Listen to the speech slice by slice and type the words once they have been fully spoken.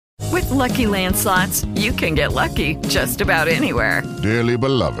Lucky Land Slots, you can get lucky just about anywhere. Dearly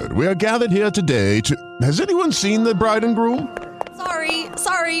beloved, we are gathered here today to... Has anyone seen the bride and groom?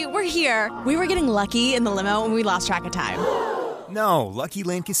 Sorry, we're here. We were getting lucky in the limo and we lost track of time. No, Lucky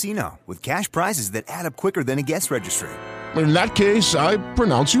Land Casino, with cash prizes that add up quicker than a guest registry. In that case, I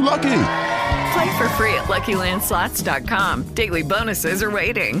pronounce you lucky. Play for free at LuckyLandSlots.com. Daily bonuses are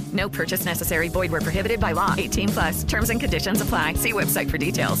waiting. No purchase necessary. Void where prohibited by law. 18+. Terms and conditions apply. See website for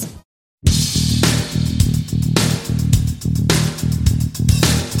details.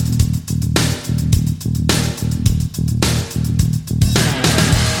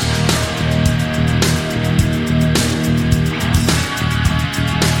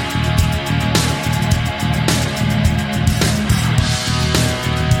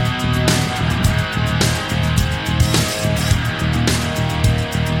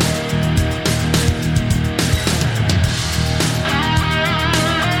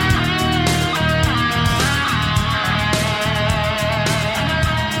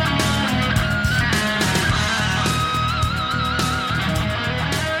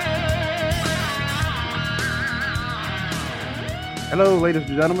 Hello, ladies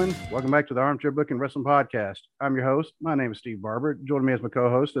and gentlemen. Welcome back to the Armchair Book and Wrestling Podcast. I'm your host. My name is Steve Barber. Joining me as my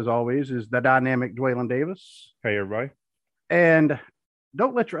co-host, as always, is the dynamic Dwaylon Davis. Hey, everybody. And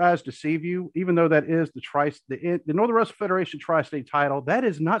don't let your eyes deceive you, even though that is the Northern Wrestling Federation Tri-State title, that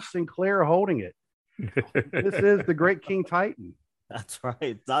is not Sinclair holding it. This is the Great King Titan. That's right.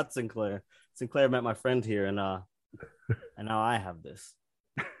 It's not Sinclair. Sinclair met my friend here, and now I have this.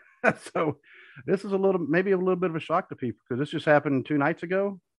 So this is maybe a little bit of a shock to people because this just happened 2 nights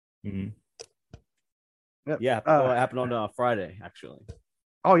ago. Mm-hmm. Yep. Yeah, it happened on Friday, actually.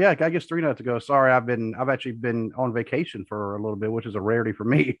 Oh yeah, I guess 3 nights ago. Sorry, I've actually been on vacation for a little bit, which is a rarity for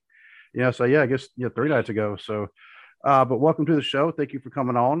me. So yeah, I guess 3 nights ago. So, but welcome to the show. Thank you for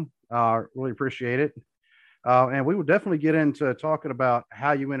coming on. Really appreciate it. And we will definitely get into talking about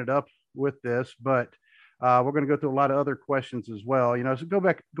how you ended up with this, but we're going to go through a lot of other questions as well. So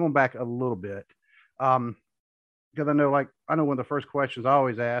going back a little bit, because I know one of the first questions I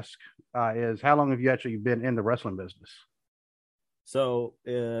always ask is how long have you actually been in the wrestling business? So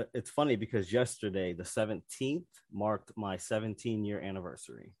it's funny because yesterday, the 17th, marked my 17-year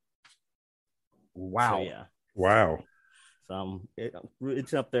anniversary. Wow. So, yeah. Wow. So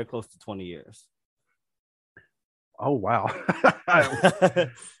it's up there close to 20 years. Oh, wow.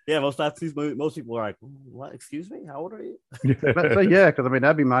 Yeah, most people are like, what? Excuse me? How old are you? But yeah, because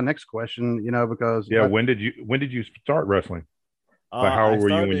that'd be my next question, because. Yeah, when did you start wrestling? How old were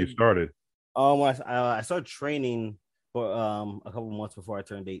you when you started? I started training for a couple months before I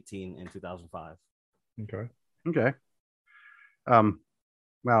turned 18 in 2005. Okay.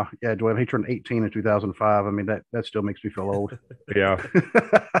 Well, yeah, Dwayne, he turned 18 in 2005. That still makes me feel old. Yeah.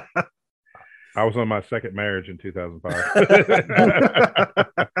 I was on my second marriage in 2005.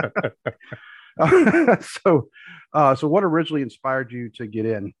 So what originally inspired you to get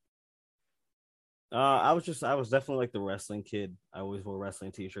in? I was definitely like the wrestling kid. I always wore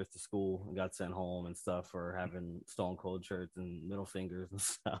wrestling t-shirts to school and got sent home and stuff for having Stone Cold shirts and middle fingers and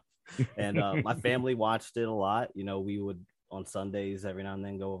stuff. And my family watched it a lot. We would on Sundays every now and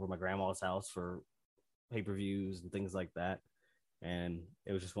then go over to my grandma's house for pay-per-views and things like that. And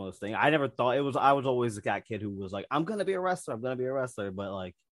it was just one of those things. I never thought I was always that kid who was like, I'm going to be a wrestler.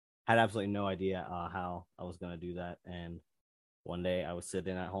 But had absolutely no idea how I was going to do that. And one day I was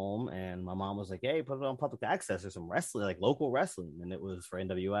sitting at home and my mom was like, hey, put it on public access. There's some wrestling, like local wrestling. And it was for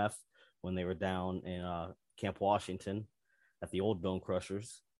NWF when they were down in Camp Washington at the old Bone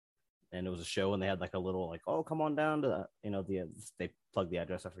Crushers. And it was a show and they had like a little oh, come on down to, they plugged the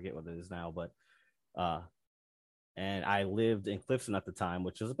address. I forget what it is now, but and I lived in Clifton at the time,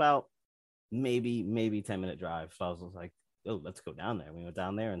 which was about maybe 10-minute drive. So I was like, oh, let's go down there. We went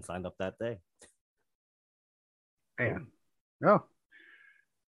down there and signed up that day. Man. Oh.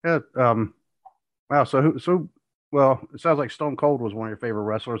 Yeah. Wow. Well, it sounds like Stone Cold was one of your favorite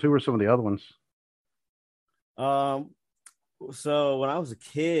wrestlers. Who were some of the other ones? So when I was a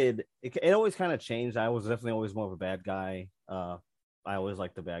kid, it always kind of changed. I was definitely always more of a bad guy. I always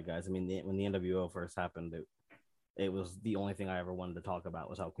liked the bad guys. When the NWO first happened, it was the only thing I ever wanted to talk about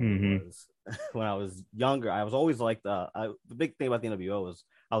was how cool it was. When I was younger, I was always like the big thing about the NWO was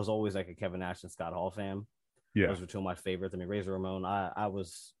I was always like a Kevin Nash and Scott Hall fan. Yeah, those were two of my favorites. Razor Ramon. I don't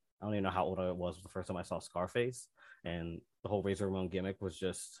even know how old I was the first time I saw Scarface, and the whole Razor Ramon gimmick was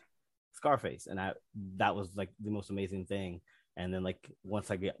just Scarface, and that was like the most amazing thing. And then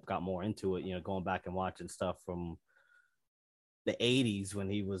once I got more into it, going back and watching stuff from the 80s when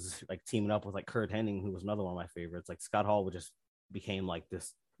he was teaming up with Kurt Hennig, who was another one of my favorites. Scott Hall just became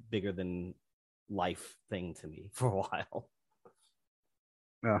this bigger than life thing to me for a while.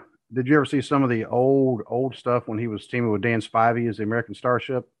 Yeah. Did you ever see some of the old stuff when he was teaming with Dan Spivey as the American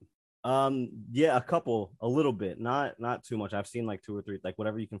Starship? Yeah, a little bit, not too much. I've seen like 2 or 3, like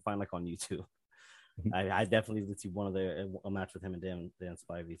whatever you can find like on YouTube. I definitely did see a match with him and Dan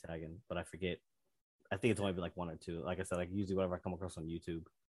Spivey tagging, but I forget. I think it's only been like 1 or 2. Like I said, like usually whatever I come across on YouTube.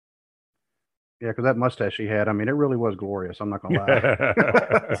 Yeah, because that mustache he had, I mean, it really was glorious. I'm not gonna lie.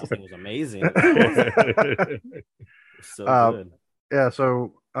 This thing was amazing. It was so good. Yeah.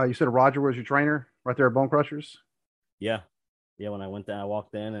 So you said Roger was your trainer right there at Bone Crushers? Yeah. When I went there, I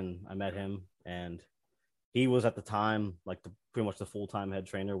walked in and I met him, and he was at the time like pretty much the full-time head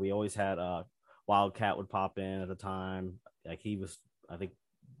trainer. We always had Wildcat would pop in at the time. Like he was, I think,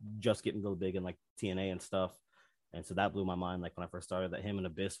 just getting real big in like TNA and stuff, and so that blew my mind. Like when I first started, that him and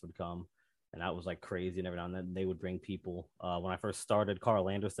Abyss would come, and that was like crazy. And every now and then they would bring people. When I first started, Carl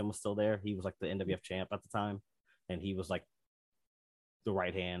Anderson was still there. He was like the NWF champ at the time, and he was like the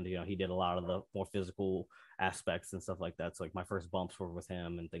right hand. You know, he did a lot of the more physical aspects and stuff like that. So like my first bumps were with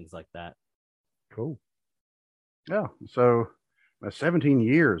him and things like that. Cool. Yeah. So 17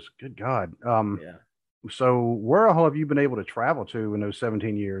 years. Good God. Yeah. So where all have you been able to travel to in those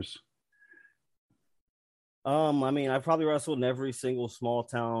 17 years? I mean, I probably wrestled in every single small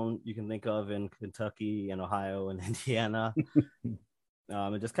town you can think of in Kentucky and Ohio and Indiana.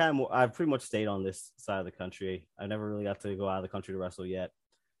 And just kind of, I've pretty much stayed on this side of the country. I never really got to go out of the country to wrestle yet,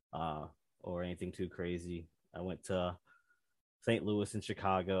 or anything too crazy. I went to St. Louis and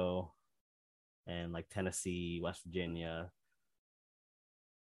Chicago and like Tennessee, West Virginia.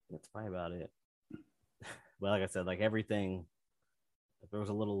 That's probably about it. But like I said, like everything, if there was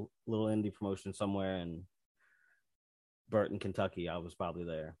a little indie promotion somewhere in Burton, Kentucky, I was probably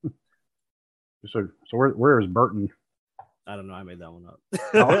there. So where is Burton? I don't know. I made that one up.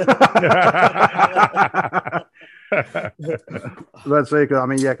 Let's say,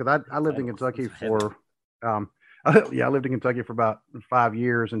 because I lived in Kentucky for, I lived in Kentucky for about 5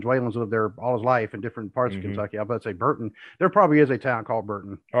 years, and Dwaylen's lived there all his life in different parts of Kentucky. I was about to say Burton. There probably is a town called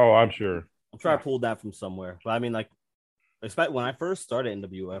Burton. Oh, I'm sure. I'm sure I pulled that from somewhere, but I mean, like, especially when I first started in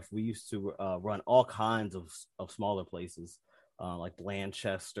WF, we used to run all kinds of smaller places, like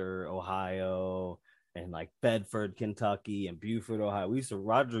Blanchester, Ohio, and like Bedford, Kentucky, and Beaufort, Ohio.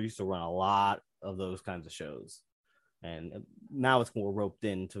 Roger used to run a lot of those kinds of shows, and now it's more roped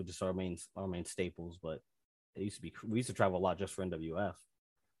into just our main staples. But we used to travel a lot just for NWF.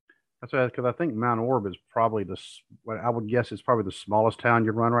 That's right, because I think Mount Orb is probably what I would guess is probably the smallest town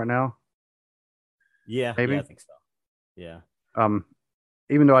you run right now. Yeah, maybe. Yeah, I think so. Yeah.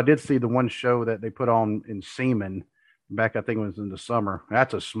 Even though I did see the one show that they put on in Seaman back, I think it was in the summer.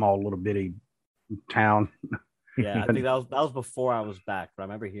 That's a small little bitty town. Yeah, I think that was before I was back, but I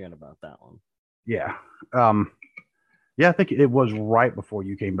remember hearing about that one. Yeah. Yeah, I think it was right before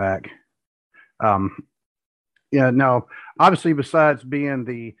you came back. Yeah, no, obviously besides being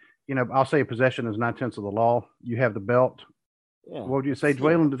the, I'll say possession is 9/10 of the law, you have the belt. Yeah. What would you say,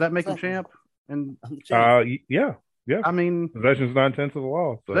 Dwaylen? Does that make him champ? And yeah. I mean, possession's 9/10 of the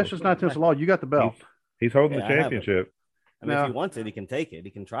law. So. Possession's 9/10 of the law. You got the belt. He's holding the championship. I mean, if he wants it, he can take it.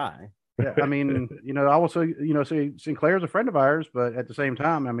 He can try. Yeah, I mean, I will say, say Sinclair's a friend of ours, but at the same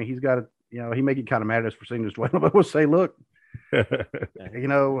time, I mean, he's got to, he may get kind of mad at us for saying this, but we'll say, look,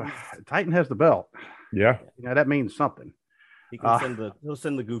 Titan has the belt. Yeah. That means something. He can he'll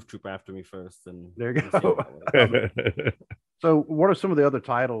send the goof troop after me first. And there you go. So what are some of the other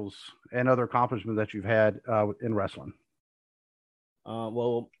titles and other accomplishments that you've had in wrestling?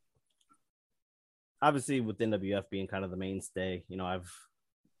 Well, obviously with NWF being kind of the mainstay, I've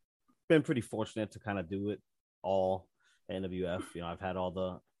been pretty fortunate to kind of do it all at NWF. I've had all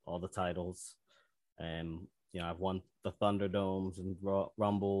the titles, and I've won the Thunderdomes and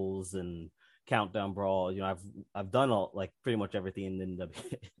Rumbles and Countdown Brawl. I've done all, like, pretty much everything in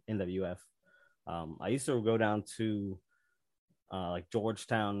NWF. I used to go down to like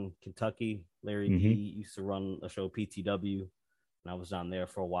Georgetown, Kentucky. Larry D used to run a show, PTW, and I was down there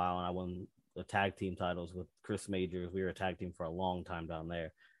for a while, and I won the tag team titles with Chris Majors. We were a tag team for a long time down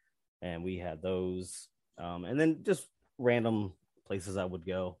there, and we had those. And then just random places I would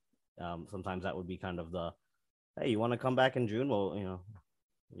go. Sometimes that would be kind of the, hey, you want to come back in June? Well,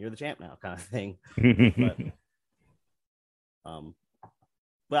 you're the champ now, kind of thing.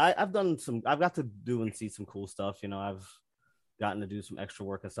 But I've got to do and see some cool stuff. I've gotten to do some extra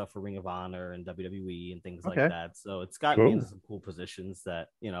work and stuff for Ring of Honor and WWE and things like that. So it's gotten me into some cool positions that,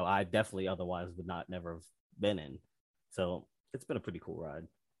 I definitely otherwise would never have been in. So it's been a pretty cool ride.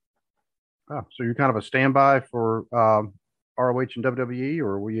 Oh, so you're kind of a standby for ROH and WWE,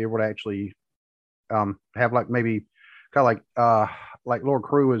 or were you able to actually have like maybe kind of like Lord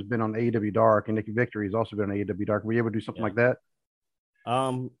Crew has been on AEW Dark and Nikki Victory has also been on AEW Dark? Were you able to do something like that?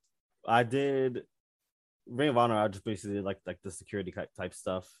 I did Ring of Honor. I just basically did like the security type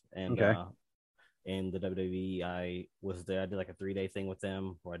stuff, and in the WWE, I was there. I did like a 3-day thing with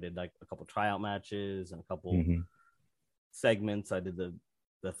them where I did like a couple tryout matches and a couple segments. I did the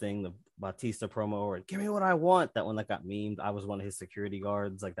Batista promo or "Give me what I want." That one that got memed. I was one of his security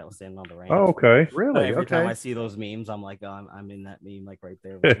guards, like that was standing on the ramp. Oh, okay. Really? Every time I see those memes, I'm like, oh, I'm in that meme, like right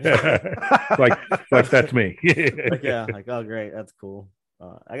there. like that's me. like oh great, that's cool.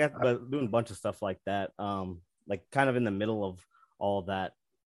 I got doing a bunch of stuff like that. Like kind of in the middle of all of that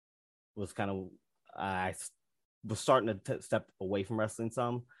was kind of I was starting to step away from wrestling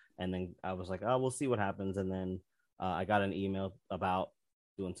some, and then I was like, oh, we'll see what happens, and then I got an email about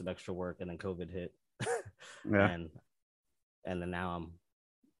doing some extra work, and then COVID hit, and then now I'm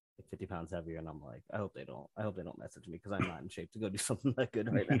 50 pounds heavier, and I'm like, I hope they don't message me because I'm not in shape to go do something that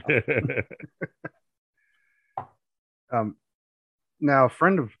good right now. Now, a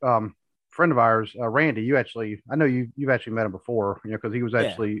friend of ours, Randy, I know you've actually met him before, because he was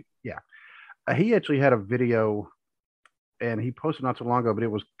actually he actually had a video, and he posted not too long ago, but it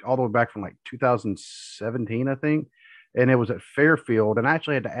was all the way back from like 2017, I think. And it was at Fairfield. And I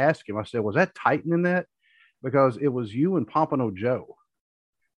actually had to ask him, I said, was that Titan in that? Because it was you and Pompano Joe.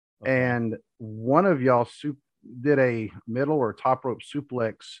 Okay. And one of y'all did a middle or top rope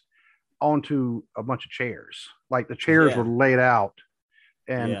suplex onto a bunch of chairs. Like the chairs were laid out.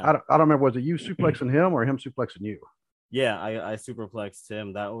 And I don't remember, was it you suplexing him or him suplexing you? Yeah, I superplexed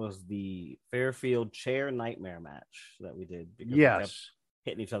him. That was the Fairfield chair nightmare match that we did. Because we kept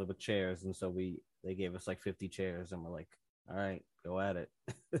hitting each other with chairs, and so they gave us like 50 chairs, and we're like, all right, go at it.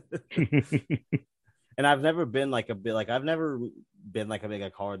 And I've never been like a big hardcore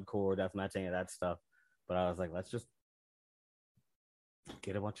deathmatch, any of that stuff. But I was like, let's just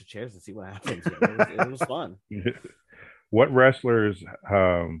get a bunch of chairs and see what happens. It was fun. What wrestlers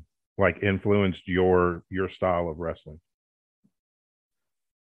influenced your style of wrestling?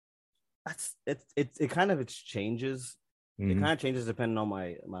 It kind of changes. It kind of changes depending on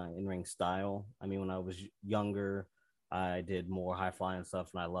my in-ring style. I mean, when I was younger, I did more high flying stuff,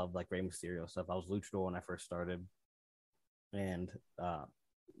 and I loved like Rey Mysterio stuff. I was luchador when I first started, and so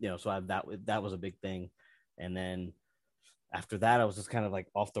that was a big thing. And then after that, I was just kind of like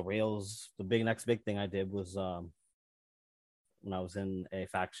off the rails. The next big thing I did was when I was in a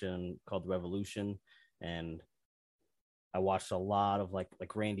faction called the Revolution, and I watched a lot of like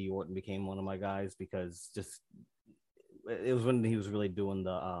Randy Orton became one of my guys, because just it was when he was really doing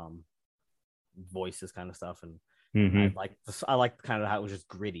the voices kind of stuff, and I liked kind of how it was just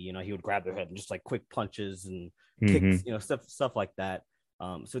gritty. He would grab their head and just like quick punches and kicks, stuff like that.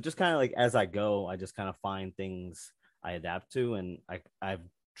 So just kind of like as I go, I just kind of find things I adapt to, and I've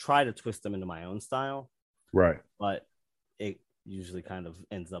tried to twist them into my own style, right? But it usually kind of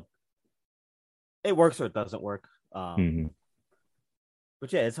ends up it works or it doesn't work. But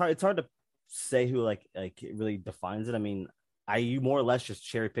yeah, it's hard to say who like it really defines it. I mean, I more or less just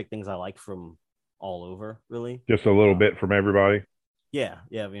cherry pick things I like from all over, really. Just a little bit from everybody. Yeah.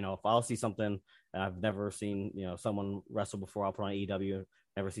 If I'll see something and I've never seen, someone wrestle before, I'll put on AEW,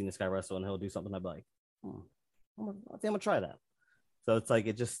 never seen this guy wrestle, and he'll do something, I'd be like, I think I'm gonna try that. So it's like,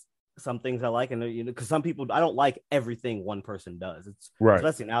 it just, some things I like, and because some people, I don't like everything one person does. It's right.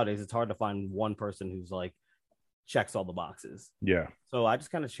 Especially nowadays, it's hard to find one person who's like checks all the boxes. Yeah. So I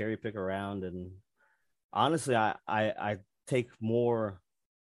just kind of cherry pick around, and honestly, I take more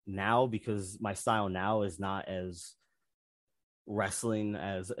now because my style now is not as wrestling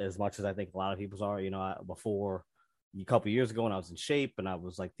as much as I think a lot of people's are. Before a couple of years ago when I was in shape and I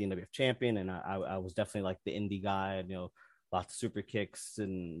was like the NWF champion, and I was definitely like the indie guy, and lots of super kicks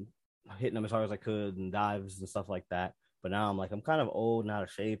and hitting them as hard as I could and dives and stuff like that. But now I'm kind of old and out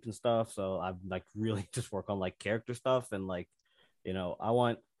of shape and stuff, so I'm like really just work on like character stuff, and like I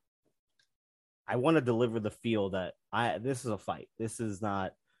want to deliver the feel that this is a fight. This is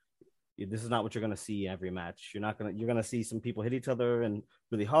not what you're going to see every match. You're going to see some people hit each other and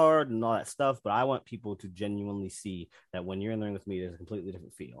really hard and all that stuff. But I want people to genuinely see that when you're in the ring with me, there's a completely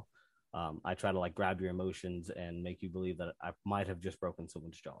different feel. I try to like grab your emotions and make you believe that I might have just broken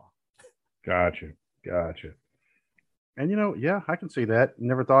someone's jaw. Gotcha. And yeah, I can see that.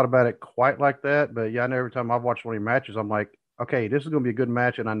 Never thought about it quite like that, but yeah, I know every time I've watched one of your matches, I'm like, okay, this is going to be a good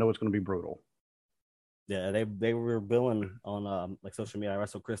match, and I know it's going to be brutal. Yeah, they were billing on like social media. I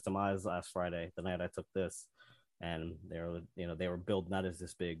wrestled Chris Demise last Friday, the night I took this, and they were building that as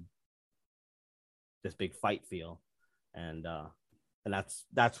this big fight feel, and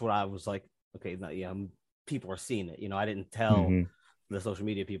that's what I was like. Okay, people are seeing it. I didn't tell the social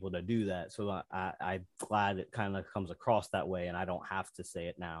media people to do that, so I'm glad it kind of comes across that way, and I don't have to say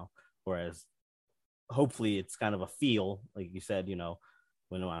it now. Whereas, hopefully, it's kind of a feel, like you said.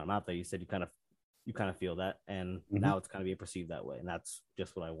 When I'm out there, you said you kind of feel that, and now it's kind of being perceived that way, and that's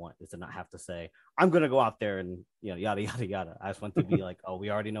just what I want, is to not have to say I'm gonna go out there and yada yada yada. I just want to be like, oh, we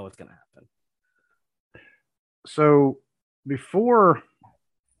already know what's gonna happen. So before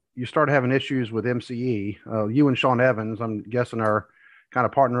you started having issues with MCE, you and Sean Evans, I'm guessing, are kind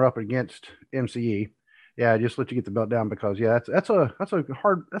of partner up against MCE. Yeah, just let you get the belt down, because that's a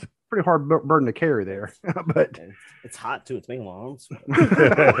pretty hard burden to carry there. But it's hot too. It's making my arms sweat.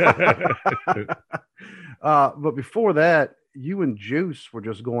 But before that, you and Juice were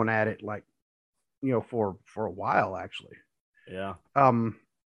just going at it, like, for a while, actually. Yeah.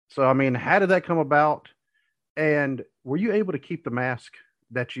 So I mean, how did that come about? And were you able to keep the mask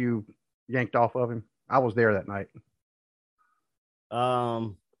that you yanked off of him? I was there that night.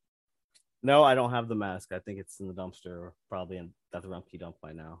 No, I don't have the mask. I think it's in the dumpster, probably at the Rumpke dump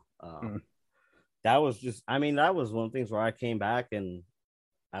by now. That was one of the things where I came back, and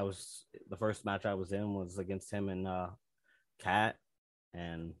the first match I was in was against him and Cat,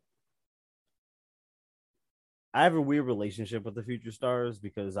 and I have a weird relationship with the Future Stars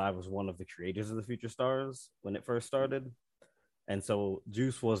because I was one of the creators of the Future Stars when it first started. And so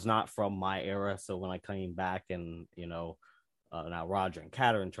Juice was not from my era. So when I came back and, now Roger and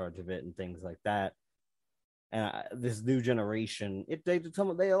Kat are in charge of it and things like that. And this new generation, a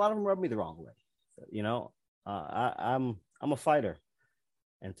lot of them rub me the wrong way. I'm a fighter,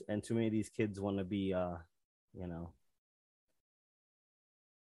 and too many of these kids want to be,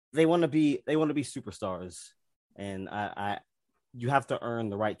 they want to be superstars, and you have to earn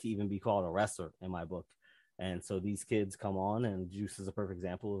the right to even be called a wrestler in my book. And so these kids come on, and Juice is a perfect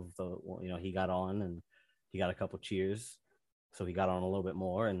example of he got on and he got a couple cheers. So he got on a little bit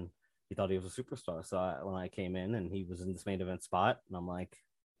more, and he thought he was a superstar. So when I came in and he was in this main event spot, and I'm like,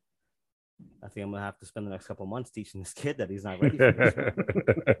 I think I'm going to have to spend the next couple of months teaching this kid that he's not ready for this.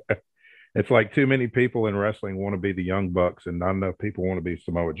 It's like too many people in wrestling want to be the Young Bucks, and not enough people want to be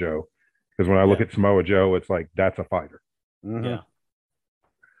Samoa Joe. Because when I look at Samoa Joe, it's like, that's a fighter. Mm-hmm. Yeah.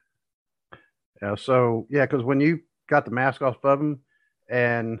 Yeah. So, because when you got the mask off of him,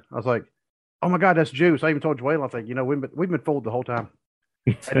 and I was like, oh my God, that's Juice. I even told Joel, I was like, we've been fooled the whole time.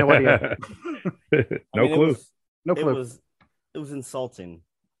 I had no idea. No clue. No clue. It was insulting.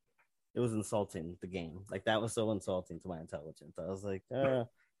 It was insulting, the game. Like, that was so insulting to my intelligence. I was like, and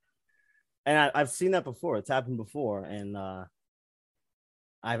I've seen that before. It's happened before, and I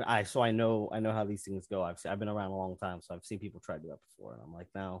know how these things go. I've been around a long time, so I've seen people try to do that before, and I'm like,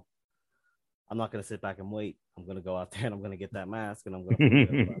 no, I'm not going to sit back and wait. I'm going to go out there and I'm going to get that mask, and I'm going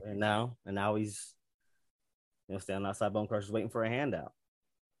to and now he's standing outside Bone Crushers waiting for a handout.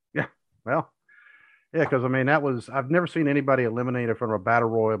 Yeah, well, yeah, because I've never seen anybody eliminated from a battle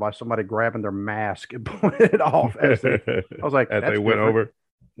royal by somebody grabbing their mask and pulling it off. I was like, as they went over.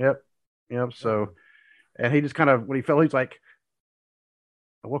 Yep. So, and he just kind of, when he fell, he's like,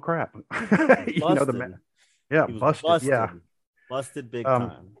 well, crap. Busted. Busted. Yeah. Busted big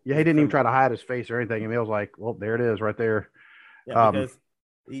time. Yeah, he didn't even try to hide his face or anything. And he was like, well, there it is right there. Yeah, because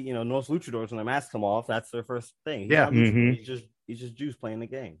most luchadors, when their masks come off, that's their first thing. He's just Juice playing the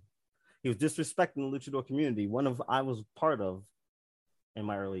game. He was disrespecting the luchador community, I was part of in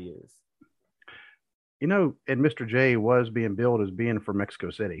my early years. And Mr. J was being billed as being from Mexico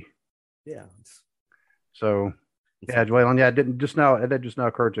City. Yeah. So, yeah, Joel, it did just now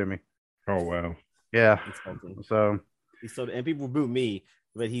occur to me. Oh, wow. Yeah. So, and people boo me,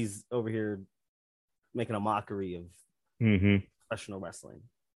 but he's over here making a mockery of professional wrestling.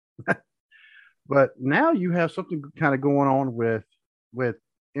 But now you have something kind of going on with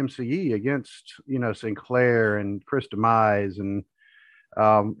MCE against Sinclair and Chris Demise and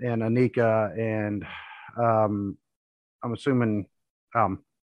Anika and I'm assuming oh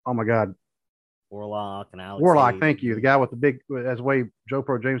my God, Warlock and Alex. Warlock, thank you. The guy with the big, as the way Joe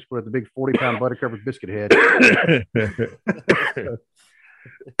Pro James put it, the big 40-pound buttercovered biscuit head.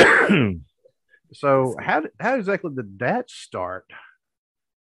 So how exactly did that start?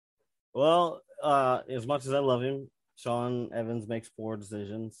 Well, as much as I love him, Sean Evans makes poor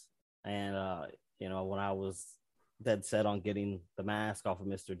decisions. And, when I was dead set on getting the mask off of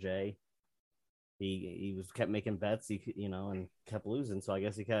Mr. J, he kept making bets, and kept losing. So I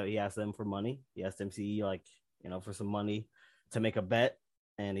guess he asked them for money. He asked MCE, for some money to make a bet,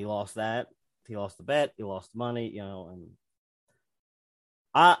 and he lost that. He lost the bet. He lost the money, and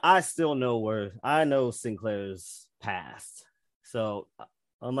I still know I know Sinclair's passed. So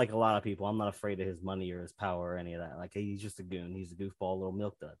unlike a lot of people, I'm not afraid of his money or his power or any of that. Like, he's just a goon. He's a goofball, little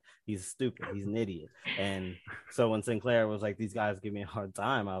milk dud. He's stupid. He's an idiot. And so when Sinclair was like, these guys give me a hard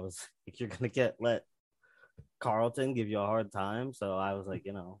time, I was like, you're going to let Carlton give you a hard time. So I was like,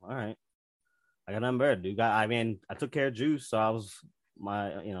 all right, I got nothing better to do. I mean, I took care of Juice, so I was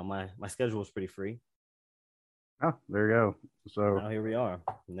my schedule was pretty free. Oh, there you go. So now here we are.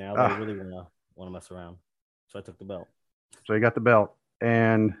 Now they really want to mess around. So I took the belt. So you got the belt,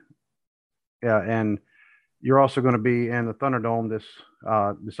 and you're also going to be in the Thunderdome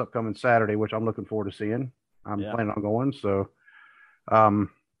this upcoming Saturday, which I'm looking forward to seeing. I'm planning on going. So,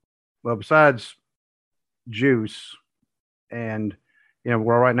 well, besides Juice, and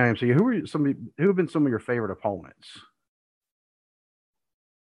we're right now. So who have been some of your favorite opponents?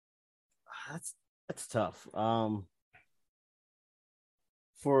 That's tough.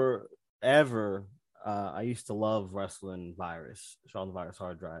 Forever, I used to love wrestling Virus, Sean the Virus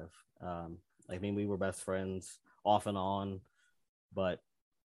Hard Drive. We were best friends off and on, but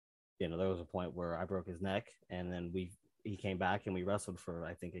there was a point where I broke his neck, and then he came back and we wrestled for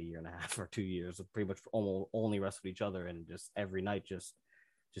I think a year and a half or 2 years. Pretty much almost only wrestled each other, and just every night just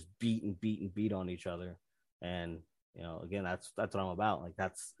beat on each other. And again, that's what I'm about. Like,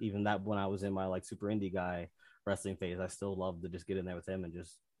 that's even that when I was in my like super indie guy wrestling phase, I still loved to just get in there with him and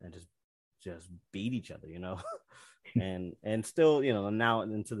just beat each other, and still, now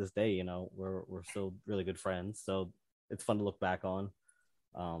and to this day, we're still really good friends. So it's fun to look back on.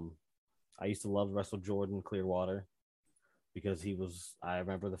 I used to love to wrestle Jordan Clearwater because I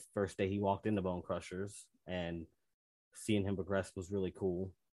remember the first day he walked into Bone Crushers, and seeing him progress was really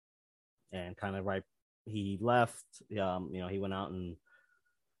cool. And kind of right, he left, he went out and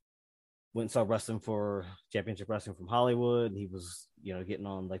started wrestling for Championship Wrestling from Hollywood. He was, getting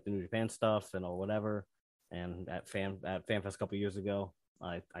on like the New Japan stuff or whatever. And at FanFest a couple years ago,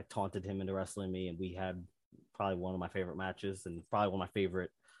 I taunted him into wrestling me, and we had probably one of my favorite matches and probably one of my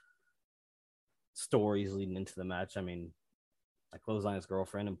favorite stories leading into the match. I mean, I closed on his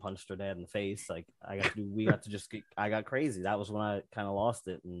girlfriend and punched her dad in the face. Like, I got crazy. That was when I kind of lost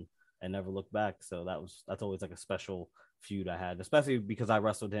it and never looked back. So that's always like a special feud I had, especially because I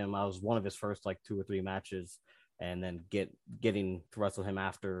wrestled him. I was one of his first like 2 or 3 matches, and then getting to wrestle him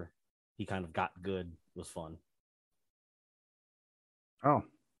after he kind of got good was fun. Oh,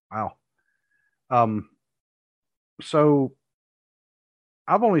 wow. So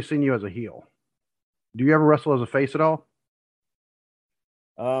I've only seen you as a heel. Do you ever wrestle as a face at all?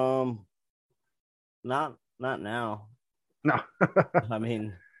 Not now. No. I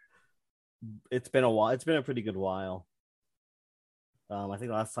mean, it's been a while. It's been a pretty good while. I think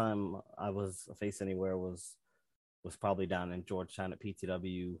the last time I was a face anywhere was probably down in Georgetown at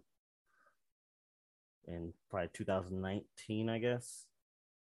PTW in probably 2019, I guess.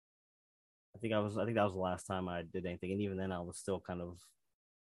 I think that was the last time I did anything, and even then I was still kind of.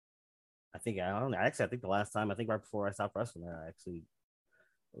 I think the last time, right before I stopped wrestling there, I actually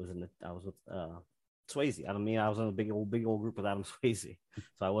I was with Swayze. I mean, I was in a big old group with Adam Swayze,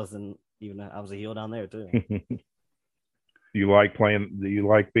 so I was a heel down there too. Do you like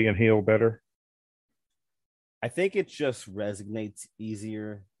being heel better? I think it just resonates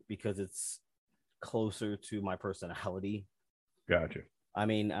easier because it's closer to my personality. Gotcha. I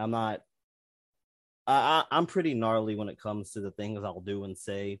mean, I'm pretty gnarly when it comes to the things I'll do and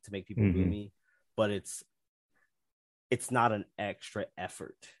say to make people boo me, but it's not an extra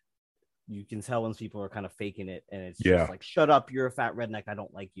effort. You can tell when people are kind of faking it, and it's just like, shut up, you're a fat redneck, I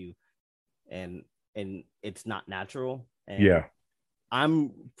don't like you. And it's not natural. And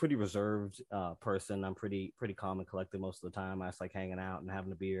I'm pretty reserved person. I'm pretty calm and collected most of the time. I just like hanging out and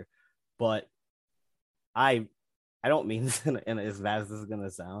having a beer. But I don't mean this in as bad as this is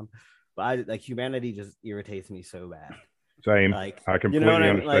gonna sound, but humanity just irritates me so bad. Same. Like, I completely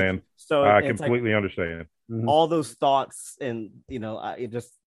understand. Like, so I completely understand. All those thoughts and it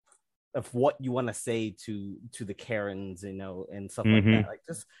just of what you want to say to the Karens, and stuff like that, like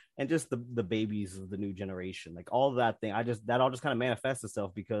just the babies of the new generation, like all that thing. That all just kind of manifests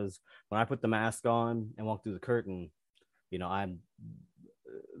itself because when I put the mask on and walk through the curtain, I'm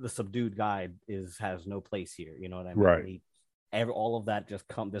the subdued guy has no place here. You know what I mean? Right. All of that just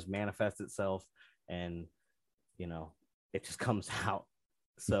manifests itself, and it just comes out.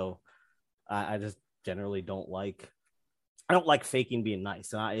 So I just generally don't like faking being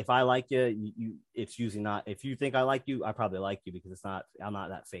nice. And if I like you, it's usually not. If you think I like you, I probably like you because I'm not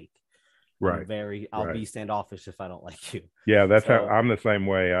that fake. Right. I'll be standoffish if I don't like you. Yeah, that's how I'm the same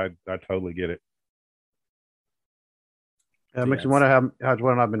way. I totally get it. It makes me wonder how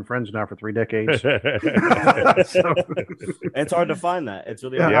Joel and I've been friends now for 3 decades. It's hard to find that. It's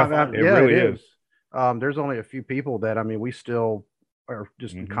really hard to find it really is. There's only a few people that we still are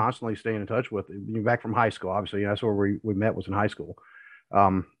just constantly staying in touch with. Back from high school, obviously, that's where we met, was in high school.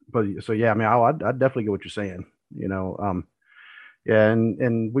 But so yeah, I definitely get what you're saying.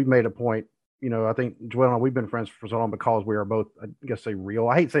 And we've made a point. I think Joel and I, we've been friends for so long because we are both, I guess, say real.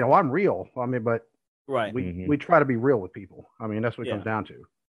 I hate to say, oh, I'm real. But right, we try to be real with people. That's what it comes down to.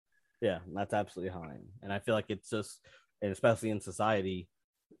 Yeah, that's absolutely fine. And I feel like it's just, and especially in society,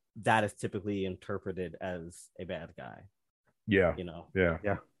 that is typically interpreted as a bad guy. Yeah.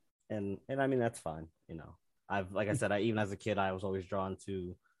 Yeah. And that's fine. Like I said, even as a kid, I was always drawn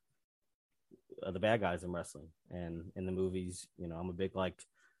to the bad guys in wrestling and in the movies. I'm a big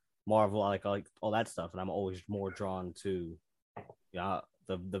Marvel, I like all that stuff, and I'm always more drawn to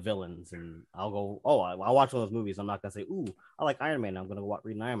the villains. And I'll watch one of those movies. I'm not gonna say, ooh, I like Iron Man. I'm gonna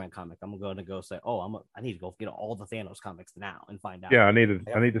read an Iron Man comic. I'm gonna go say, oh, I need to go get all the Thanos comics now and find out. Yeah, I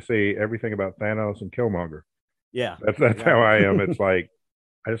need to see everything about Thanos and Killmonger. Yeah, that's how I am. It's like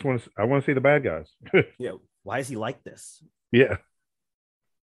I want to see the bad guys. Yeah, why is he like this? Yeah.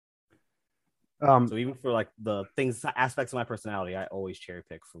 So even for the aspects of my personality, I always cherry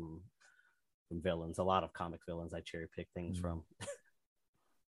pick from villains. A lot of comic villains I cherry pick things from.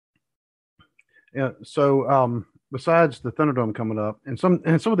 Yeah. So besides the Thunderdome coming up and some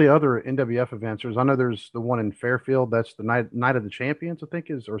of the other NWF events, I know there's the one in Fairfield. That's the night of the champions, I think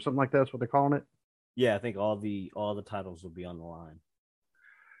or something like that. That's what they're calling it. Yeah, I think all the titles will be on the line.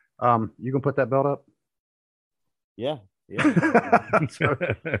 You can put that belt up? Yeah.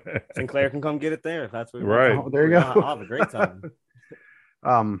 Sinclair can come get it there if that's what right. Oh, there you go. I'll have a great time.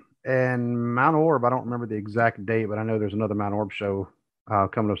 And Mount Orb, I don't remember the exact date, but I know there's another Mount Orb show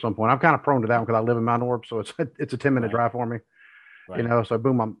coming at some point. I'm kind of prone to that one because I live in Mount Orb, so it's a 10-minute drive for me. Right. So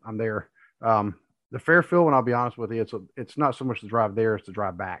boom, I'm there. The Fairfield one, I'll be honest with you, it's not so much the drive there, it's the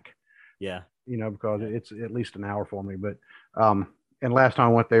drive back. Yeah. Because it's at least an hour for me. But and last time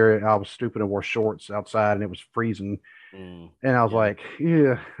I went there, I was stupid and wore shorts outside, and it was freezing. And I was like,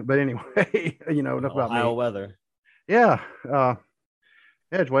 yeah. But anyway, enough about Ohio me. Weather. Yeah.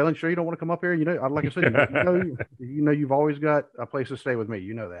 Yeah, Dwaylen, sure you don't want to come up here? Like I said, you've always got a place to stay with me.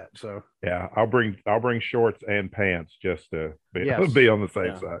 You know that. So yeah, I'll bring shorts and pants just to be on the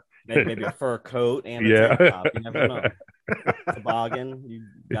safe side. Maybe a fur coat and a tank top. You never know. Toboggan, you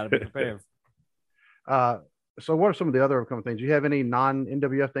got to be prepared. So what are some of the other upcoming things? Do you have any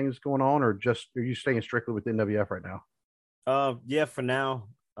non-NWF things going on, or are you staying strictly with NWF right now? Yeah, for now,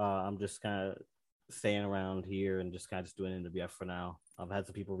 I'm just kind of staying around here and just kind of doing NWF for now. I've had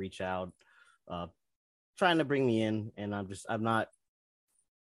some people reach out, trying to bring me in, and I'm not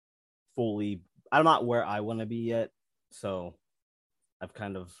where I want to be yet. So I've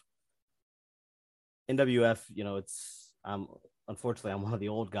kind of NWF, unfortunately I'm one of the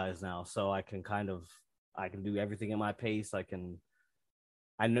old guys now, so I can do everything at my pace. I can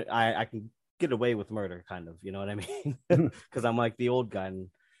get away with murder, kind of, you know what I mean? Because I'm like the old guy,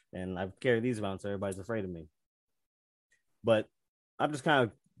 and I've carried these around, so everybody's afraid of me. But I'm just kind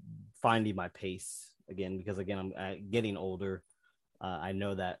of finding my pace again, because I'm getting older. I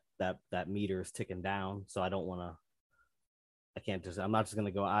know that meter is ticking down, so I'm not just gonna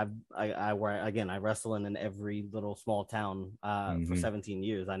go. I wrestle in every little small town for 17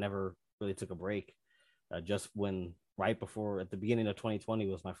 years. I never really took a break. Just right before, at the beginning of 2020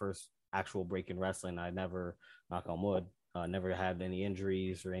 was my first actual break in wrestling. I never, knock on wood, never had any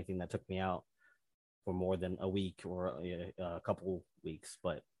injuries or anything that took me out for more than a week or a couple weeks.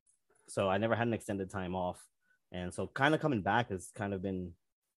 But so I never had an extended time off. And so kind of coming back has kind of been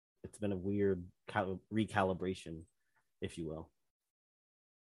a weird recalibration, if you will.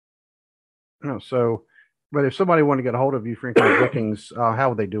 But if somebody wanted to get a hold of you for any kind of bookings, how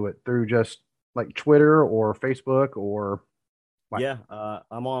would they do it? Through just like Twitter or Facebook or? Yeah,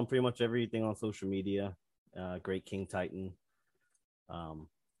 I'm on pretty much everything on social media. Great King Titan.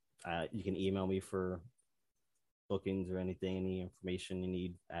 You can email me for bookings or any information you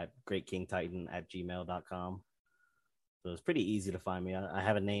need at greatkingtitan@gmail.com. So it's pretty easy to find me. I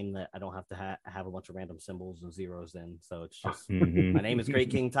have a name that I don't have to have a bunch of random symbols and zeros in. So it's just my name is Great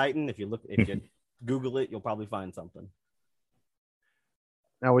King Titan. If you Google it, you'll probably find something.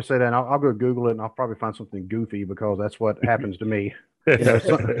 Now we say that, and I'll go Google it, and I'll probably find something goofy because that's what happens to me.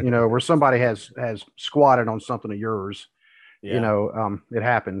 Where somebody has squatted on something of yours. Yeah. It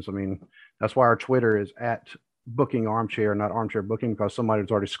happens. I mean, that's why our Twitter is at Booking Armchair, not Armchair Booking, because somebody was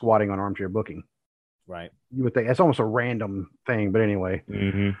already squatting on Armchair Booking. Right. You would think it's almost a random thing, but anyway.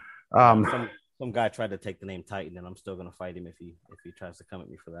 Some some guy tried to take the name Titan, and I'm still gonna fight him if he tries to come at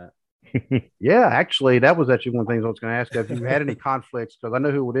me for that. Yeah, actually, that was actually one of the things I was going to ask. If you had any conflicts, because I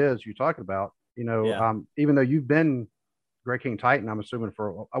know who it is you're talking about. Yeah. Even though you've been Great King Titan, I'm assuming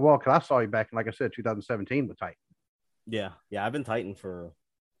for because I saw you back in, like I said, 2017 with Titan. Yeah, I've been Titan for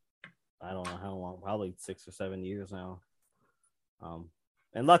I don't know how long, probably 6 or 7 years now.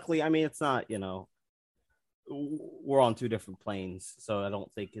 And luckily, I mean, it's not, we're on two different planes, so I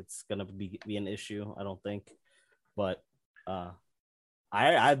don't think it's gonna be an issue. I don't think, but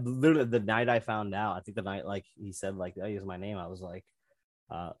I literally the night I found out, I think the night like he said like that is my name, I was like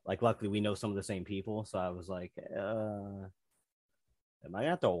luckily we know some of the same people, so I was like, am I gonna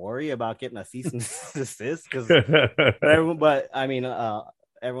have to worry about getting a cease and desist? Because everyone, but I mean,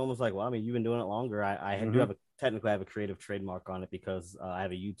 everyone was like, well, I mean, you've been doing it longer. I do have technically have a creative trademark on it because I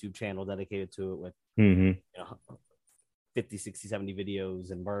have a YouTube channel dedicated to it with 50, 60, 70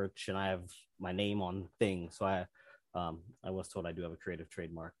 videos and merch, and I have my name on things. So I was told I do have a creative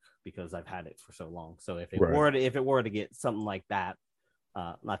trademark because I've had it for so long. So if it were to get something like that,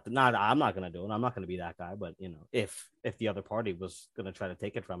 I'm not gonna do it. I'm not gonna be that guy. But if the other party was gonna try to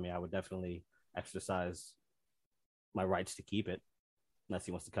take it from me, I would definitely exercise my rights to keep it, unless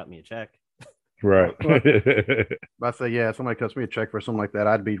he wants to cut me a check. Right. I say, yeah, if somebody cuts me a check for something like that,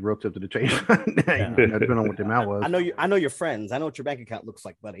 I'd be real tempted to change. Depending on what the amount was. I know your friends. I know what your bank account looks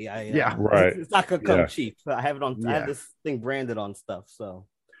like, buddy. Right. It's not gonna come cheap. I have it on. I have this thing branded on stuff. So,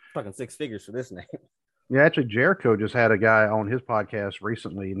 fucking 6 figures for this name. Yeah, actually, Jericho just had a guy on his podcast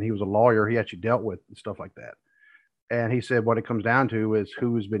recently, and he was a lawyer. He actually dealt with stuff like that, and he said what it comes down to is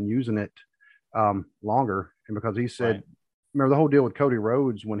who's been using it longer. And because he said, remember the whole deal with Cody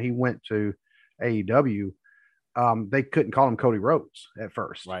Rhodes when he went to AEW, they couldn't call him Cody Rhodes at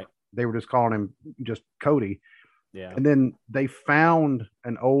first. Right. They were just calling him just Cody. Yeah. And then they found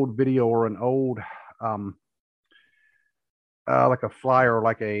an old video or an old like a flyer or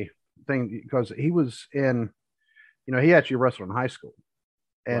like a thing, because he was in, he actually wrestled in high school.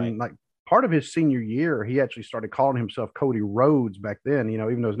 And like part of his senior year, he actually started calling himself Cody Rhodes back then,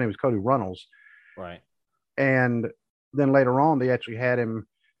 even though his name was Cody Runnels. Right. And then later on, they actually had him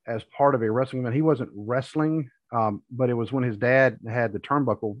as part of a wrestling event. He wasn't wrestling, but it was when his dad had the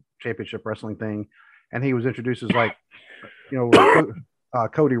Turnbuckle Championship Wrestling thing, and he was introduced as like,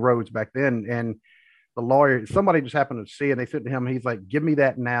 Cody Rhodes back then. And the lawyer, somebody just happened to see it, and they sent to him, and he's like, give me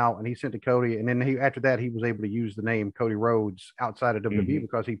that now. And he sent to Cody. And then after that, he was able to use the name Cody Rhodes outside of WWE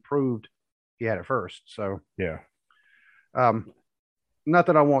because he proved he had it first. So, yeah. Not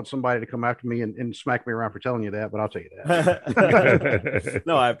that I want somebody to come after me and smack me around for telling you that, but I'll tell you that.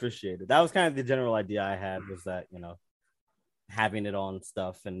 No, I appreciate it. That was kind of the general idea I had, was that, having it on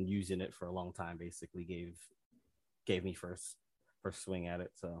stuff and using it for a long time basically gave me first swing at it.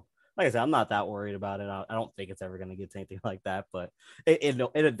 So like I said, I'm not that worried about it. I don't think it's ever going to get to anything like that, but it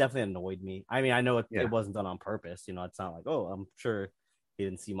definitely annoyed me. I mean, I know it wasn't done on purpose. It's not like, oh, I'm sure he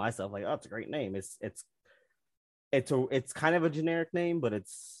didn't see myself like, oh, it's a great name. It's kind of a generic name, but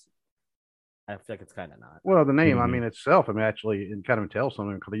I feel like it's kind of not. Well, the name, I mean, itself, actually, it kind of tells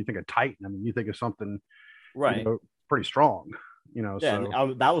something, because you think of Titan. I mean, you think of something, right, pretty strong, Yeah,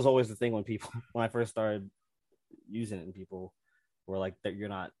 so. that was always the thing when I first started using it, and people were like, that you're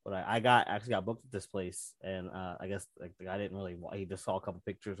not. But I actually got booked at this place, and I guess like the guy didn't really. He just saw a couple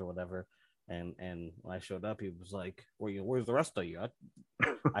pictures or whatever. And when I showed up, he was like, where's the rest of you?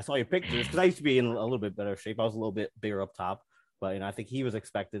 I saw your pictures, because I used to be in a little bit better shape. I was a little bit bigger up top, but I think he was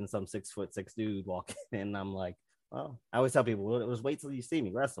expecting some 6'6" dude walking in. And I'm like, well, I always tell people, it was wait till you see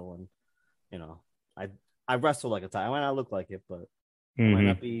me wrestle. And I wrestle like a Titan. I might not look like it, but I might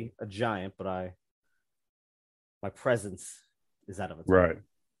not be a giant, but my presence is that of a Titan. Right.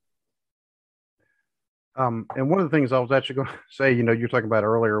 And one of the things I was actually going to say, you're talking about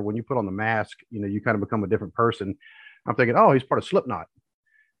earlier, when you put on the mask, you kind of become a different person. I'm thinking, oh, he's part of Slipknot,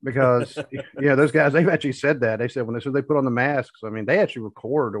 because those guys, they've actually said that. They said when they put on the masks, I mean, they actually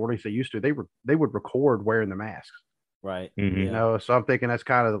record, or at least they used to. They would record wearing the masks, right? So I'm thinking that's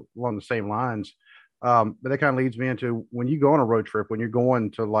kind of along the same lines. But that kind of leads me into, when you go on a road trip, when you're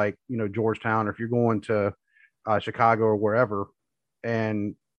going to like Georgetown, or if you're going to Chicago or wherever,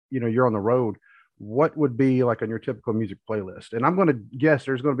 and you're on the road, what would be like on your typical music playlist? And I'm going to guess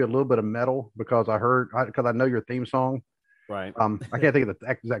there's going to be a little bit of metal, because I know your theme song. Right. I can't think of the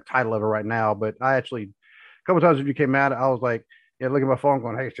exact title of it right now, but I actually, a couple of times when you came out, I was like, look at my phone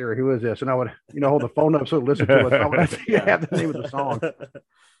going, hey Siri, who is this? And I would, hold the phone up so to listen to it. So I would actually have the name of the song.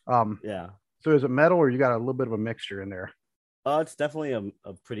 Yeah. So is it metal, or you got a little bit of a mixture in there? It's definitely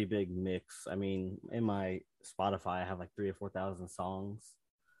a pretty big mix. I mean, in my Spotify, I have like 3,000 or 4,000 songs.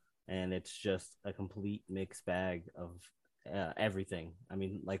 and it's just a complete mixed bag of everything. I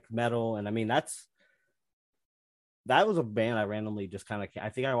mean, like metal, and I mean that was a band I randomly just kind of. I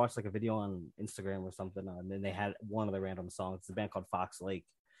think I watched like a video on Instagram or something, and then they had one of the random songs. It's a band called Fox Lake,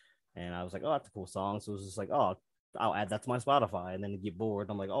 and I was like, oh, that's a cool song. So it was just like, oh, I'll add that to my Spotify, and then get bored.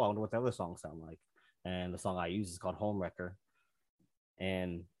 I'm like, oh, I wonder what the other songs sound like. And the song I use is called Home Wrecker,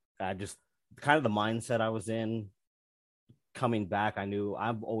 and I just kind of the mindset I was in coming back. I knew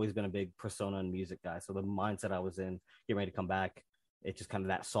I've always been a big Persona and music guy, so the mindset I was in, getting ready to come back, it just kind of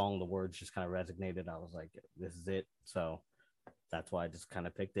that song, the words just kind of resonated. I was like, this is it. So that's why I just kind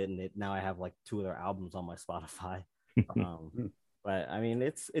of picked it. And now I have like 2 other albums on my Spotify. But I mean,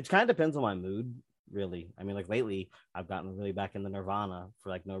 it kind of depends on my mood, really. I mean, like lately I've gotten really back into Nirvana for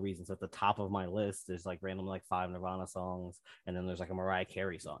like no reason. So at the top of my list, there's like randomly like 5 Nirvana songs. And then there's like a Mariah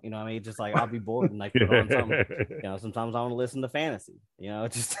Carey song, you know what I mean? Just like, I'll be bored and like put on something, you know, sometimes I want to listen to fantasy, you know,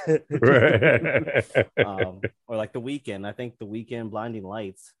 just, or like The Weeknd. I think The Weeknd Blinding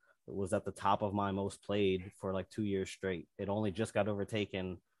Lights was at the top of my most played for like 2 years straight. It only just got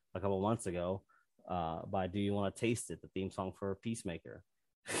overtaken a couple months ago by Do You Want to Taste It, the theme song for Peacemaker.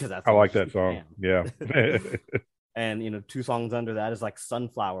 That's I like that song. Yeah. And, you know, 2 songs under that is like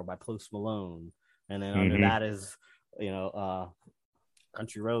Sunflower by Post Malone. And then under that is, you know,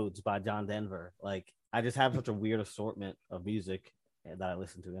 Country Roads by John Denver. Like, I just have such a weird assortment of music that I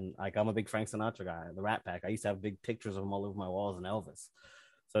listen to. And like, I'm a big Frank Sinatra guy, the Rat Pack. I used to have big pictures of him all over my walls and Elvis.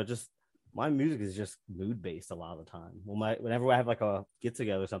 So just, my music is just mood based a lot of the time. Whenever I have like a get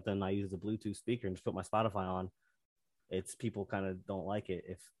together or something, I use the Bluetooth speaker and just put my Spotify on. It's people kind of don't like it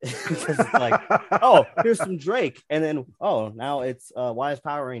if because it's like, oh, here's some Drake, and then now it's why is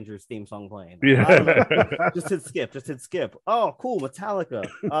Power Rangers theme song playing? Yeah. Just hit skip. Oh, cool, Metallica.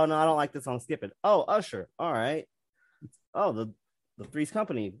 Oh no, I don't like this song. Skip it. Oh, Usher. All right. Oh, the Three's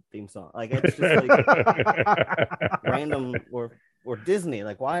Company theme song. Like, it's just like random or Disney.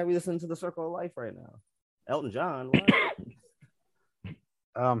 Like, why are we listening to The Circle of Life right now? Elton John.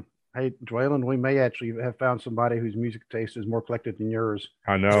 What? Hey, Dwaylen, we may actually have found somebody whose music taste is more eclectic than yours.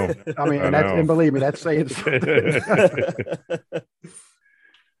 I know. I mean, and believe me, that's saying something.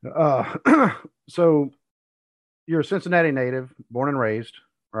 So you're a Cincinnati native, born and raised,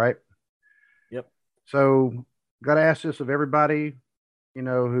 right? Yep. So got to ask this of everybody, you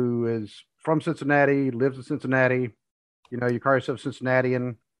know, who is from Cincinnati, lives in Cincinnati. You know, you call yourself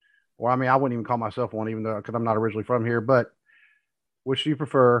Cincinnatian. Well, I mean, I wouldn't even call myself one, even though because I'm not originally from here. But which do you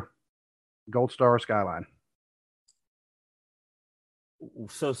prefer, Gold Star or Skyline?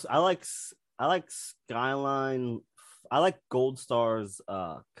 So I like Skyline. I like Gold Star's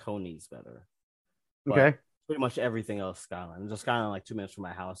conies better. But Okay. pretty much everything else Skyline. There's a Skyline like 2 minutes from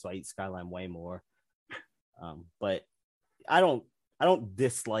my house, so I eat Skyline way more. But I don't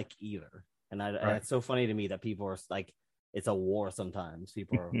dislike either. And it's so funny to me that people are like, it's a war sometimes.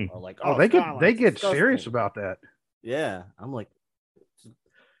 People are like, Oh, they get serious about that. Yeah, I'm like,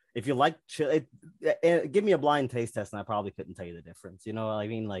 if you like chili, give me a blind taste test, and I probably couldn't tell you the difference. You know what I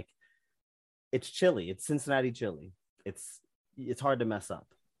mean? Like, it's chili. It's Cincinnati chili. It's hard to mess up.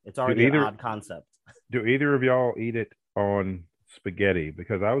 It's already an odd concept. Do either of y'all eat it on spaghetti?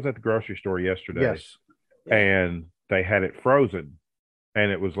 Because I was at the grocery store yesterday. Yes. And they had it frozen,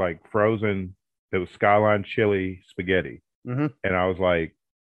 and it was like frozen. It was Skyline chili spaghetti, Mm-hmm. and I was like,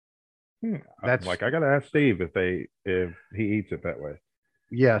 That's I gotta ask Steve if he eats it that way.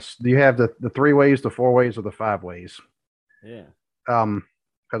 Yes. Do you have the 3 ways, the 4 ways, or the 5 ways? Yeah. Because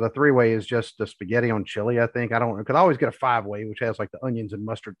the 3 way is just the spaghetti on chili. I think I always get a 5 way, which has like the onions and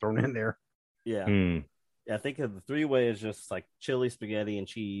mustard thrown in there. Yeah. Mm. Yeah, I think of the 3 way is just like chili, spaghetti, and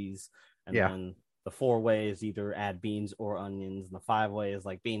cheese, and Yeah. then the 4 way is either add beans or onions, and the 5 way is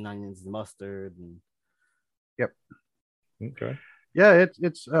like bean, onions, and mustard. And Yep. Okay. Yeah, it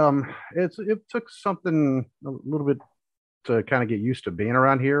took something a little bit to kind of get used to being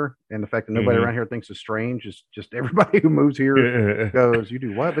around here, and the fact that nobody around here thinks it's strange. Is just everybody who moves here goes, "You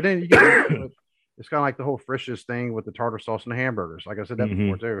do what?" But then you get it's kind of like the whole Frisch's thing with the tartar sauce and the hamburgers. Like I said that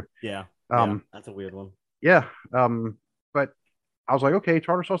before too. yeah, that's a weird one. Yeah. But I was like, okay,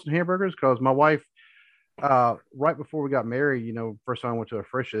 tartar sauce and hamburgers, because my wife, right before we got married, you know, first time I went to a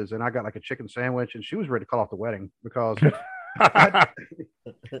Frisch's, and I got like a chicken sandwich, and she was ready to call off the wedding because,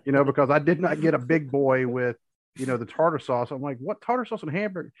 because I did not get a big boy with, the tartar sauce. I'm like, what tartar sauce and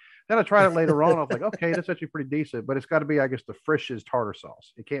hamburger? Then I tried it later on. I was like, okay, that's actually pretty decent, but it's got to be, I guess, the Frisch's tartar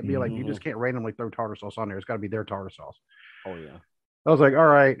sauce. It can't be like, you just can't randomly throw tartar sauce on there. It's got to be their tartar sauce. Oh yeah. I was like, all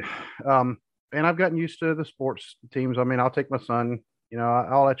right. And I've gotten used to the sports teams. I mean, I'll take my son,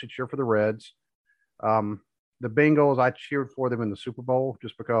 I'll actually cheer for the Reds. the Bengals, I cheered for them in the Super Bowl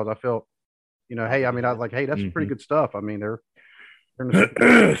just because I felt, hey, I mean, I was like, hey, that's pretty good stuff. I mean, they're in the Super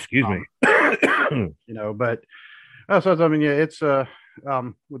Bowl. Excuse me. But so I mean, yeah, it's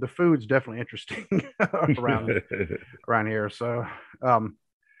with the food's definitely interesting around here. So,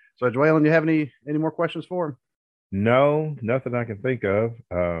 so Dwaylen, you have any more questions for him? No, nothing I can think of.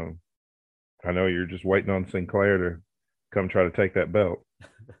 I know you're just waiting on Sinclair to come try to take that belt.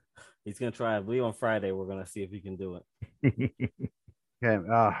 He's gonna try. I believe on Friday we're gonna see if he can do it. Okay.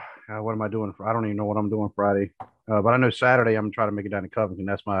 What am I doing? I don't even know what I'm doing Friday. But I know Saturday I'm trying to make it down to Covington.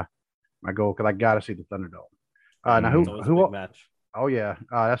 That's my goal because I got to see the Thunderdome. Now who match? Oh yeah,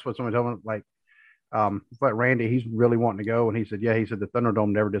 that's what somebody told me. Like, but Randy, he's really wanting to go, and he said, yeah, he said the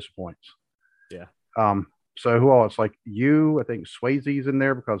Thunderdome never disappoints. Yeah. So who else? Like you, I think Swayze's in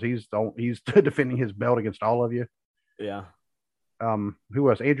there because he's defending his belt against all of you. Yeah. Who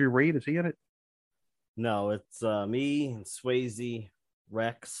else? Andrew Reed, is he in it? No, it's me and Swayze,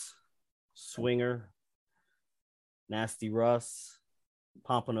 Rex, Swinger, Nasty Russ,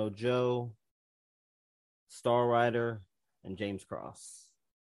 Pompano Joe, Star Rider, and James Cross.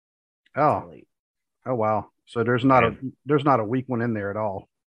 Oh wow! So there's not a weak one in there at all.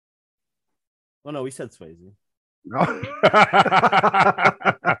 Oh no, we said Swayze. No.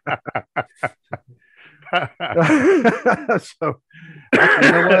 So actually,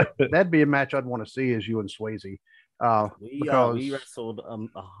 you know what? That'd be a match I'd want to see is you and Swayze. We wrestled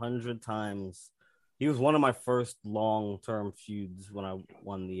 100 times. He was one of my first long-term feuds when I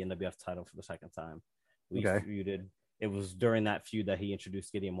won the NWF title for the second time. We feuded. It was during that feud that he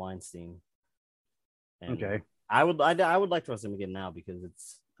introduced Gideon Weinstein. And okay. I would like to wrestle him again now because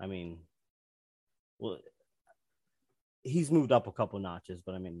he's moved up a couple notches,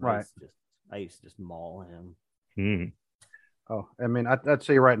 but I mean, right. I used to just maul him. Mm. Oh, I mean, I'd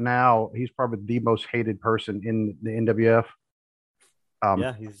say right now he's probably the most hated person in the NWF.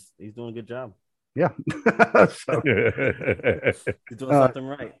 Yeah, he's doing a good job. Yeah. So, he's doing something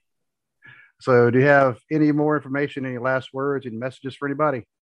right. So do you have any more information, any last words, any messages for anybody?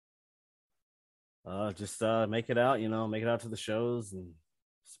 Just make it out, make it out to the shows and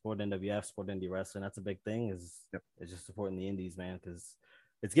support NWF, support indie wrestling. That's a big thing is just supporting the indies, man, because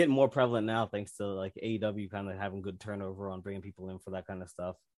it's getting more prevalent now thanks to like AEW kind of having good turnover on bringing people in for that kind of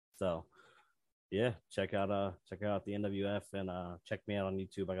stuff. So yeah, check out the NWF and check me out on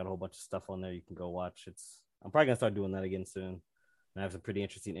YouTube. I got a whole bunch of stuff on there you can go watch. I'm probably gonna start doing that again soon. And I have some pretty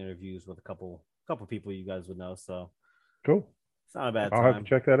interesting interviews with a couple people you guys would know. So cool. It's not a bad time. I'll have to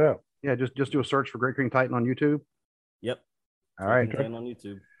check that out. Yeah, just do a search for Great King Titan on YouTube. Yep. All right. Titan on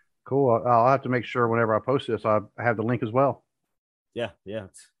YouTube. Cool. I'll have to make sure whenever I post this, I have the link as well. Yeah.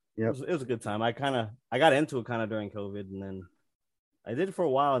 Yep. It was a good time. I got into it kind of during COVID, and then I did it for a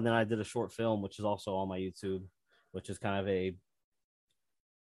while, and then I did a short film, which is also on my YouTube, which is kind of a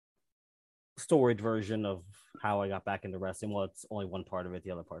storied version of how I got back into wrestling. Well, it's only one part of it.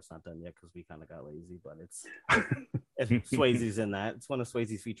 The other part's not done yet because we kind of got lazy, but it's Swayze's in that. It's one of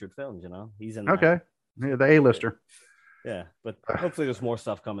Swayze's featured films, He's in that. Okay. Yeah, the A-lister. Yeah, but hopefully there's more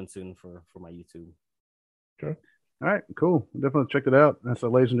stuff coming soon for my YouTube. Sure. All right, cool. Definitely check it out. So,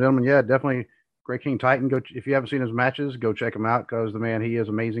 ladies and gentlemen, yeah, definitely Great King Titan. Go if you haven't seen his matches, go check him out because the man, he is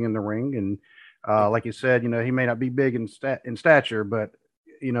amazing in the ring. And like you said, he may not be big in stature, but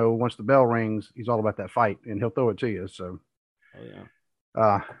once the bell rings, he's all about that fight, and he'll throw it to you. So,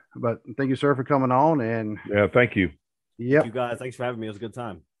 but thank you, sir, for coming on. And yeah, thank you. Yep. Thank you guys, thanks for having me. It was a good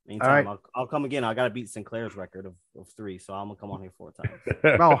time. Anytime. All right. I'll come again. I got to beat Sinclair's record of 3, so I'm gonna come on here 4 times.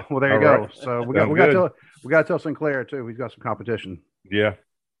 Oh, well, there you go. Right. So we got to tell Sinclair too. He's got some competition. Yeah.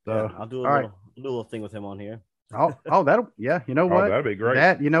 So I'll do a little thing with him on here. That'll you know what? That'd be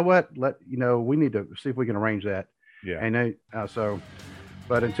great. You know what? We need to see if we can arrange that. Yeah. And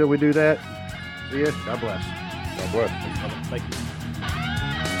but until we do that, see you. God bless. God bless. Thank you.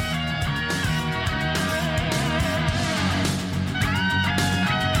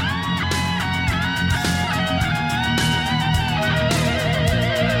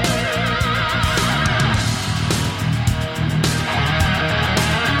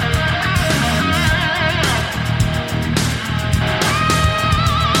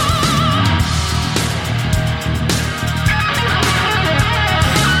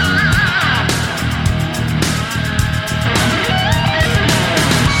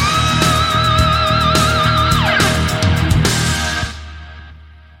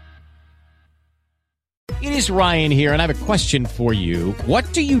 Ryan here, and I have a question for you.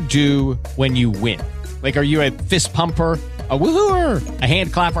 What do you do when you win? Like, are you a fist pumper? A woohooer, a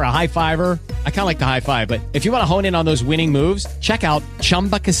hand clapper, a high fiver. I kind of like the high five, but if you want to hone in on those winning moves, check out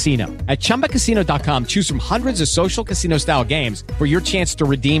Chumba Casino. At ChumbaCasino.com, choose from hundreds of social casino style games for your chance to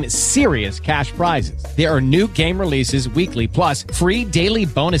redeem serious cash prizes. There are new game releases weekly, plus free daily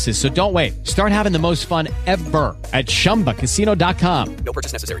bonuses. So don't wait. Start having the most fun ever at ChumbaCasino.com. No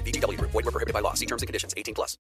purchase necessary. VGW Group. Void where prohibited by law. See terms and conditions. 18+.